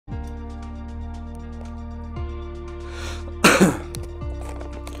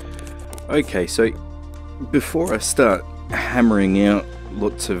Okay, so before I start hammering out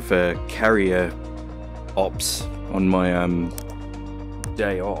lots of carrier ops on my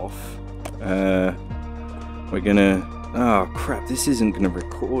day off, we're gonna... Oh crap, this isn't gonna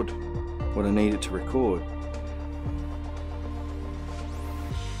record what I need it to record.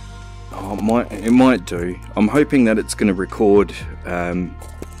 Oh, it might do. I'm hoping that it's gonna record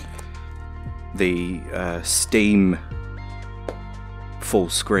the Steam full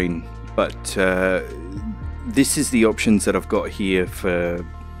screen, but this is the options that I've got here for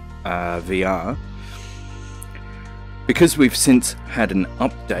VR. Because we've since had an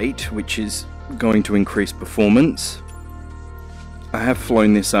update which is going to increase performance, I have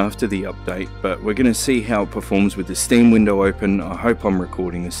flown this after the update, but we're going to see how it performs with the Steam window open. I hope I'm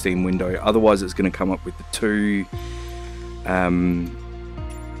recording the Steam window, otherwise it's going to come up with the two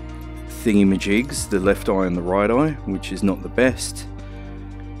thingamajigs, the left eye and the right eye, which is not the best.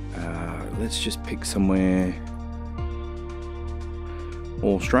 Let's just pick somewhere.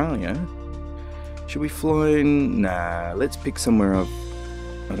 Australia? Should we fly in? Nah, let's pick somewhere I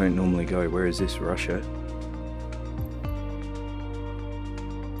don't normally go. Where is this? Russia?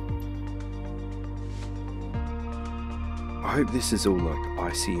 I hope this is all like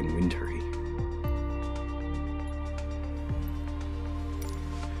icy and wintry.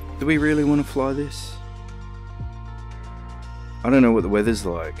 Do we really want to fly this? I don't know what the weather's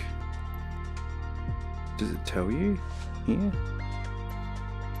like. Does it tell you here?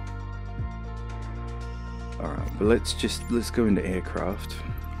 Alright, but let's go into aircraft.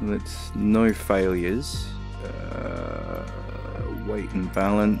 No failures. Weight and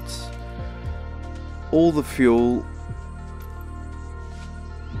balance. All the fuel.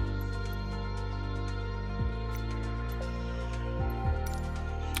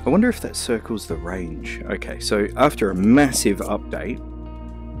 I wonder if that circles the range. Okay, so after a massive update,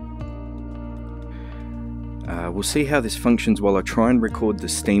 we'll see how this functions while I try and record the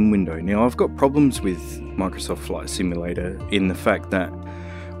Steam window. Now, I've got problems with Microsoft Flight Simulator in the fact that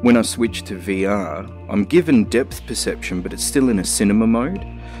when I switch to VR, I'm given depth perception, but it's still in a cinema mode.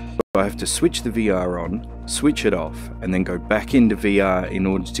 So I have to switch the VR on, switch it off, and then go back into VR in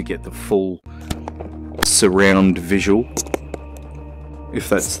order to get the full surround visual. If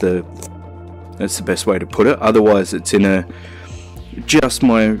that's the best way to put it. Otherwise, it's in a just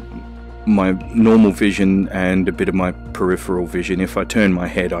my normal vision and a bit of my peripheral vision. If I turn my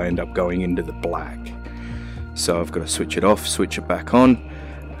head, I end up going into the black. So I've got to switch it off, switch it back on.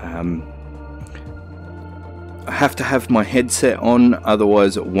 I have to have my headset on,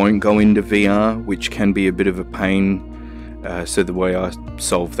 otherwise it won't go into VR, which can be a bit of a pain. So the way I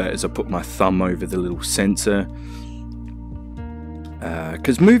solve that is I put my thumb over the little sensor.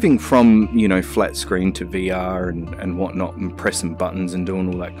 Because moving from, you know, flat screen to VR and whatnot, and pressing buttons and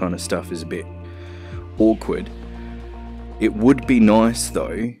doing all that kind of stuff is a bit awkward. It would be nice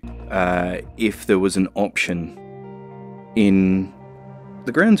though if there was an option in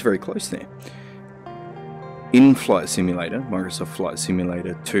the ground's very close there in Flight Simulator, Microsoft Flight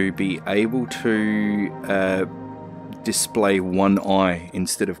Simulator, to be able to display one eye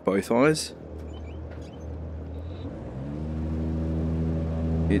instead of both eyes.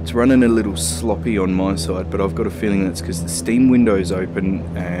 It's running a little sloppy on my side, but I've got a feeling that's because the Steam window's open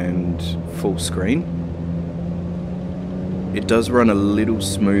and full screen. It does run a little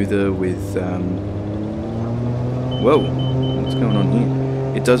smoother with... whoa, what's going on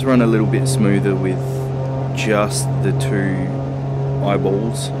here? It does run a little bit smoother with just the two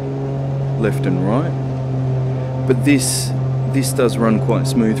eyeballs, left and right. But this does run quite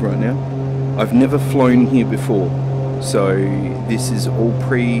smooth right now. I've never flown here before. So this is all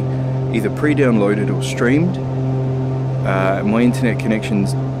either pre-downloaded or streamed. My internet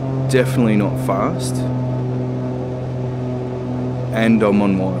connection's definitely not fast, and I'm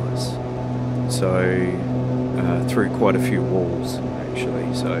on wireless, so through quite a few walls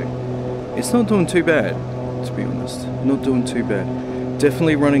actually. So it's not doing too bad, to be honest. Not doing too bad.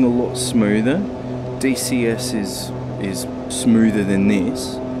 Definitely running a lot smoother. DCS is smoother than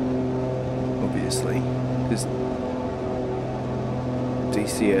this, obviously, because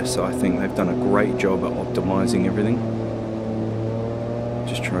DCS, I think they've done a great job at optimizing everything.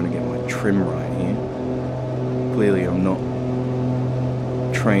 Just trying to get my trim right here. Clearly I'm not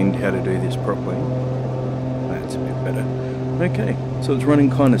trained how to do this properly. That's a bit better. Okay, so it's running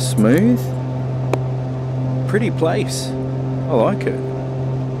kind of smooth. Pretty place. I like it.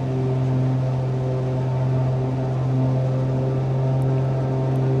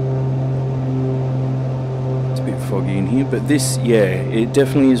 Foggy in here, but this, yeah, it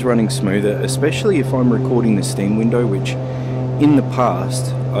definitely is running smoother, especially if I'm recording the Steam window, which in the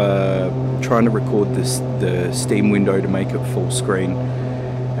past, trying to record the Steam window to make it full screen,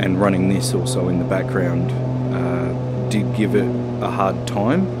 and running this also in the background, did give it a hard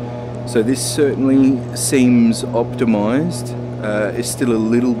time. So this certainly seems optimized. It's still a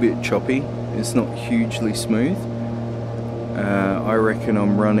little bit choppy. It's not hugely smooth. I reckon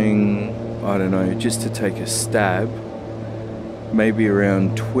I'm running, I don't know, just to take a stab, maybe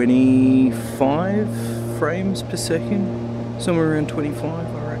around 25 frames per second, somewhere around 25,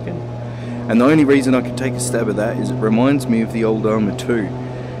 I reckon. And the only reason I can take a stab at that is it reminds me of the old Arma 2.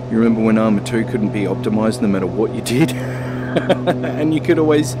 You remember when Arma 2 couldn't be optimized no matter what you did? And you could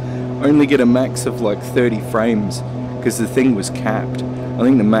always only get a max of like 30 frames because the thing was capped. I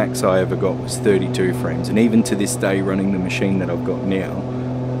think the max I ever got was 32 frames, and even to this day, running the machine that I've got now,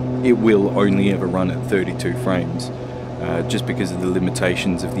 it will only ever run at 32 frames, just because of the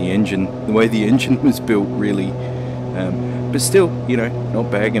limitations of the engine, the way the engine was built, really. But still, you know,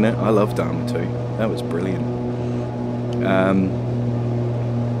 not bagging it. I loved Arma 2. That was brilliant.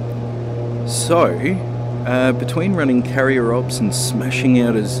 Between running carrier ops and smashing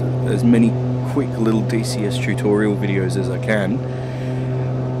out as many quick little DCS tutorial videos as I can,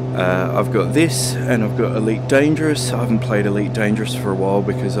 I've got this, and I've got Elite Dangerous. I haven't played Elite Dangerous for a while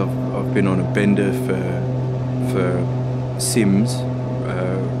because I've been on a bender for Sims,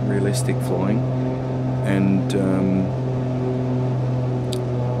 realistic flying, and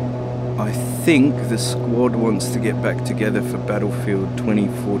I think the squad wants to get back together for Battlefield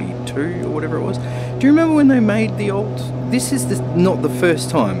 2042 or whatever it was. Do you remember when they made the old... This is not the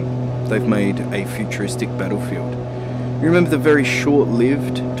first time they've made a futuristic Battlefield. You remember the very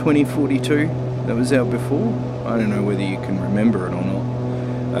short-lived 2042 that was out before? I don't know whether you can remember it or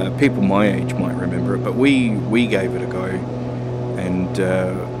not. People my age might remember it, but we gave it a go, and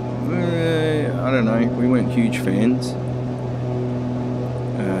I don't know, we weren't huge fans.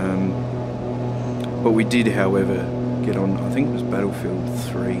 But we did, however, get on, I think it was Battlefield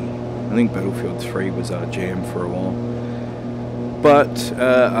 3. I think Battlefield 3 was our jam for a while. But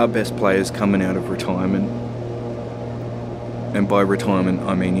our best player's coming out of retirement. And by retirement,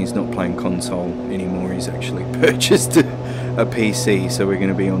 I mean he's not playing console anymore. He's actually purchased a PC, so we're going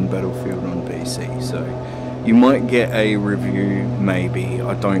to be on Battlefield on PC. So you might get a review, maybe.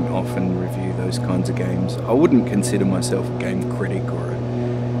 I don't often review those kinds of games. I wouldn't consider myself a game critic,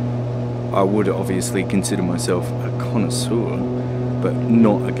 I would obviously consider myself a connoisseur, but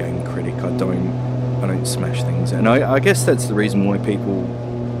not a game critic. I don't smash things, and I guess that's the reason why people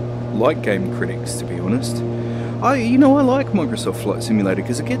like game critics, to be honest. I like Microsoft Flight Simulator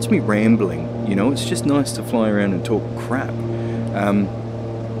because it gets me rambling. You know, it's just nice to fly around and talk crap.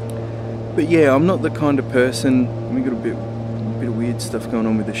 But yeah, I'm not the kind of person. We got a bit of weird stuff going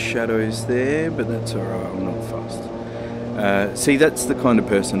on with the shadows there, but that's alright. I'm not fussed. See, that's the kind of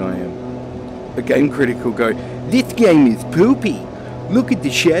person I am. A game critic will go, "This game is poopy. Look at the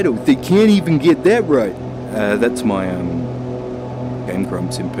shadows. They can't even get that right." That's my Game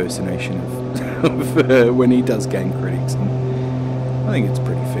Grumps impersonation of when he does game critics. And I think it's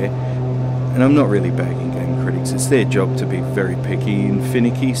pretty fair. And I'm not really bagging game critics. It's their job to be very picky and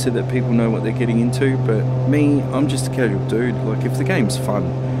finicky so that people know what they're getting into. But me, I'm just a casual dude. Like, if the game's fun,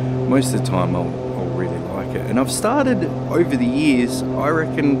 most of the time I'll really like it. And I've started over the years, I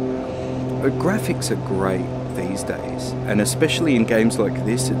reckon. Graphics are great these days, and especially in games like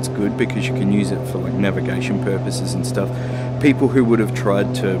this, it's good because you can use it for like navigation purposes and stuff. People who would have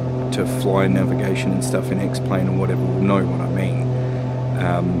tried to fly navigation and stuff in X-Plane or whatever will know what I mean.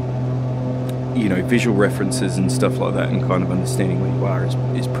 You know, visual references and stuff like that, and kind of understanding where you are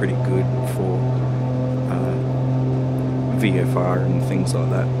is pretty good for VFR and things like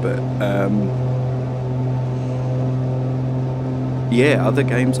that. But yeah, other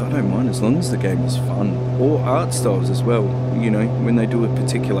games I don't mind as long as the game is fun, or art styles as well. You know, when they do a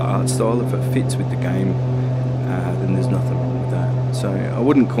particular art style, if it fits with the game, then there's nothing wrong with that. So I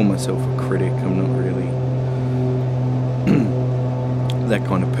wouldn't call myself a critic. I'm not really that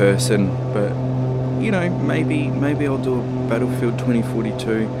kind of person. But you know, maybe I'll do a Battlefield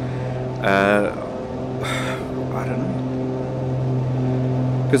 2042. I don't know.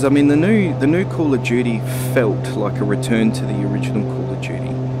 Because I mean, the new Call of Duty felt like a return to the original Call of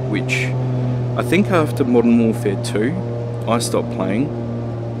Duty, which I think after Modern Warfare 2, I stopped playing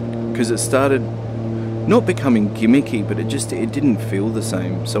because it started not becoming gimmicky, but it didn't feel the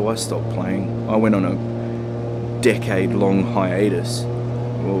same. So I stopped playing. I went on a decade-long hiatus,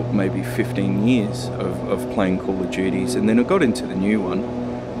 or maybe 15 years of playing Call of Duties, and then I got into the new one.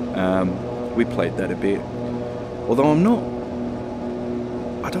 We played that a bit, although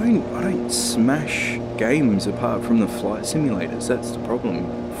I don't smash games apart from the flight simulators. That's the problem.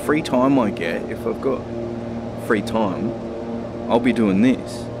 Free time I get, if I've got free time, I'll be doing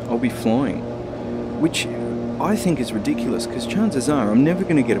this. I'll be flying, which I think is ridiculous, because chances are I'm never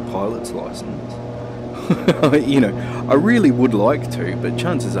going to get a pilot's license. You know, I really would like to, but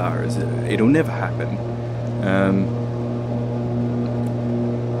chances are it'll never happen.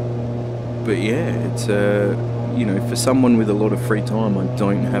 But yeah, it's you know, for someone with a lot of free time, I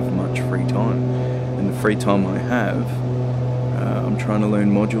don't have much free time, and the free time I have, I'm trying to learn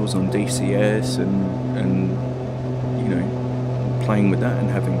modules on DCS and you know, playing with that and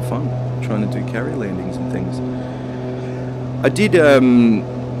having fun, trying to do carry landings and things. I did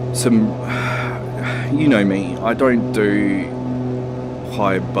some, you know me, I don't do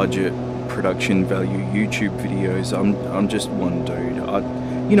high budget production value YouTube videos. I'm just one dude.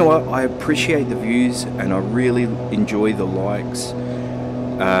 You know, I appreciate the views and I really enjoy the likes,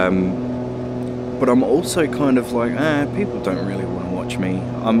 but I'm also kind of like, people don't really want to watch me.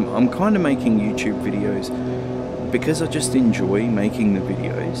 I'm kind of making YouTube videos because I just enjoy making the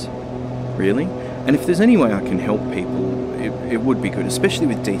videos, really. And if there's any way I can help people, it would be good, especially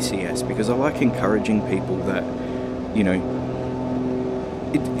with DCS, because I like encouraging people that, you know,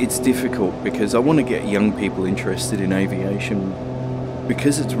 it's difficult, because I want to get young people interested in aviation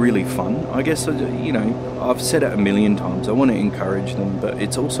because it's really fun. I guess, you know, I've said it a million times, I want to encourage them, but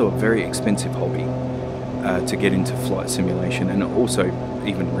it's also a very expensive hobby to get into flight simulation, and also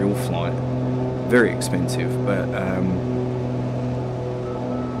even real flight. Very expensive, but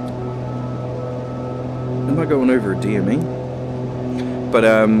am I going over a DME? But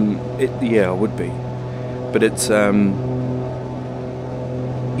yeah, I would be. But it's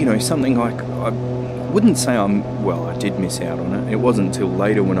you know, something like, I wouldn't say well, I did miss out on it. It wasn't until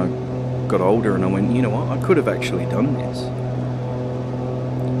later when I got older and I went, you know what, I could have actually done this.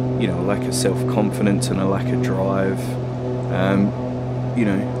 You know, a lack of self-confidence and a lack of drive. You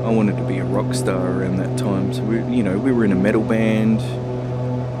know, I wanted to be a rock star around that time. So you know, we were in a metal band,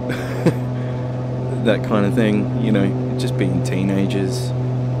 that kind of thing. You know, just being teenagers.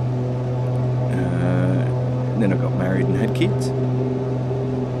 And then I got married and had kids.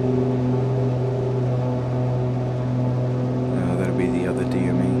 That'll be the other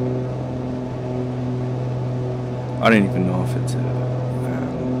DME. I don't even know if it's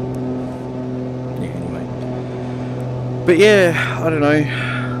yeah, anyway. But yeah, I don't know.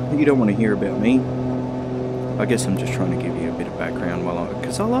 You don't want to hear about me. I guess I'm just trying to give you a bit of background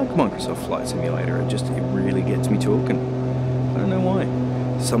because I like Microsoft Flight Simulator. It really gets me talking. I don't know why.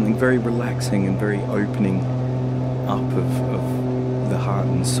 Something very relaxing and very opening up of the heart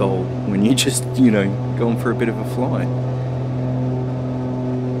and soul when you just, you know, going for a bit of a fly.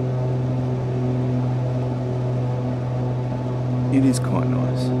 It is quite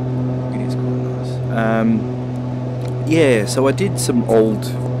nice. It is quite nice. Yeah, so I did some old...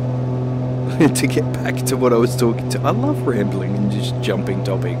 to get back to what I was talking to. I love rambling and just jumping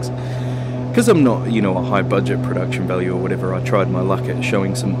topics. Because I'm not, you know, a high budget production value or whatever, I tried my luck at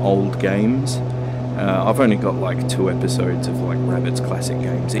showing some old games. I've only got like 2 episodes of like Rabbit's classic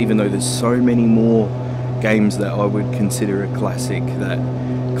games, even though there's so many more games that I would consider a classic,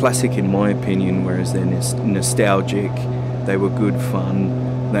 classic in my opinion, whereas they're nostalgic, they were good fun,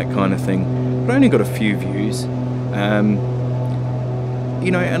 that kind of thing. But I only got a few views,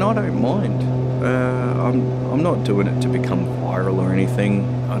 you know, and I don't mind. I'm not doing it to become viral or anything.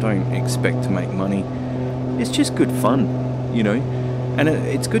 I don't expect to make money. It's just good fun, you know. And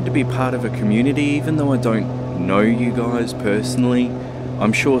it's good to be part of a community, even though I don't know you guys personally.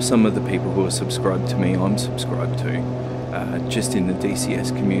 I'm sure some of the people who are subscribed to me, I'm subscribed to, just in the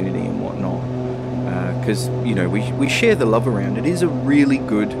DCS community and whatnot. Because, you know, we share the love around. It is a really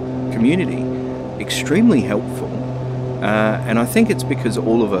good community, extremely helpful. And I think it's because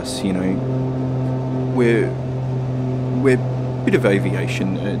all of us, you know, we're a bit of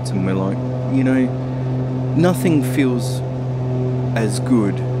aviation nerds, and we're like, you know, nothing feels as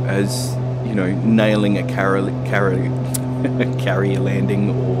good as, you know, nailing a carrier landing,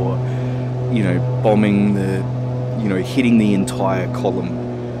 or, you know, bombing you know, hitting the entire column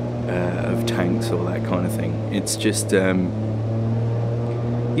of tanks or that kind of thing. It's just, you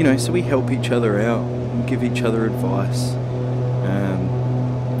know, so we help each other out, give each other advice.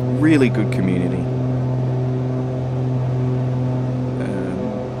 Really good community.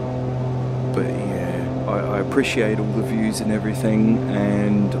 But yeah, I appreciate all the views and everything,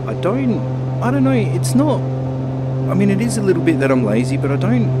 and I don't know, it's not, I mean, it is a little bit that I'm lazy, but I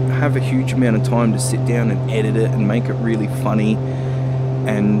don't have a huge amount of time to sit down and edit it and make it really funny.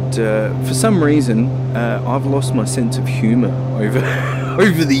 And for some reason, I've lost my sense of humour over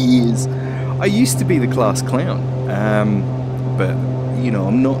over the years. I used to be the class clown, but you know,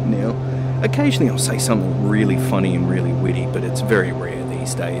 I'm not now. Occasionally I'll say something really funny and really witty, but it's very rare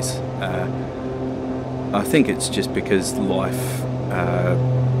these days. I think it's just because life,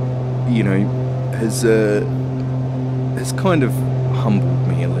 you know, has kind of humbled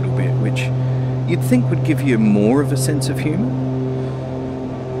me a little bit, which you'd think would give you more of a sense of humour.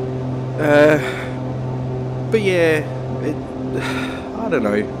 But yeah, I don't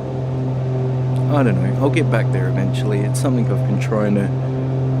know. I'll get back there eventually. It's something I've been trying to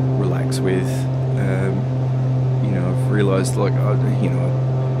relax with. You know, I've realised, like, you know,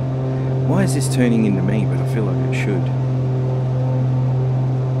 why is this turning into me? But I feel like it should.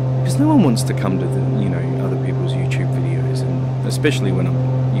 Because no one wants to come to the, you know, other people's YouTube videos, and especially when I'm,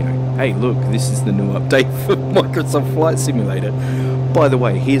 you know, hey, look, this is the new update for Microsoft Flight Simulator. By the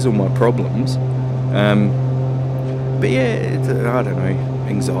way, here's all my problems. But yeah, I don't know,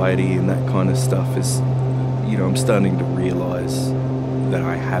 anxiety and that kind of stuff is, you know, I'm starting to realise that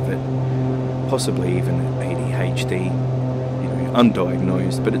I have it, possibly even ADHD, you know,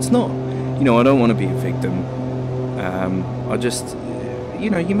 undiagnosed, but it's not. You know, I don't want to be a victim. I just,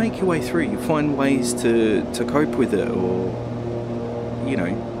 you know, you make your way through, you find ways to cope with it, or, you know,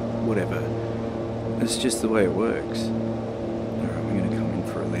 whatever. It's just the way it works. Alright, we're going to come in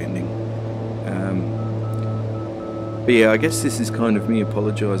for a landing. But yeah, I guess this is kind of me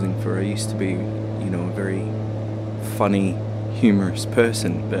apologising for, I used to be, you know, a very funny, humorous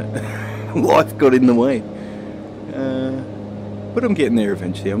person, but life got in the way. But I'm getting there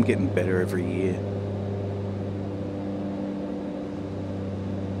eventually. I'm getting better every year.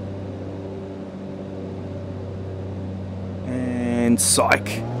 And psych.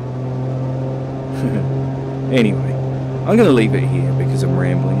 Anyway, I'm going to leave it here because I'm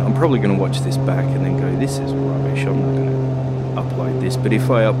rambling. I'm probably going to watch this back and then go, this is rubbish, I'm not going to upload this. But if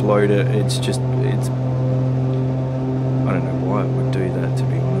I upload it, it's I don't know why I would do that, to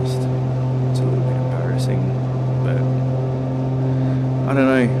be honest. It's a little bit embarrassing, but I don't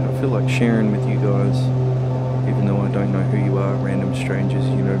know, I feel like sharing with you guys, even though I don't know who you are, random strangers,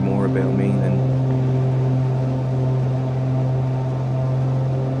 you know more about me than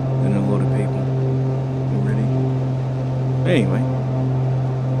a lot of people already. Anyway,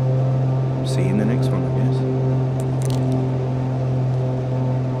 see you in the next one, I guess.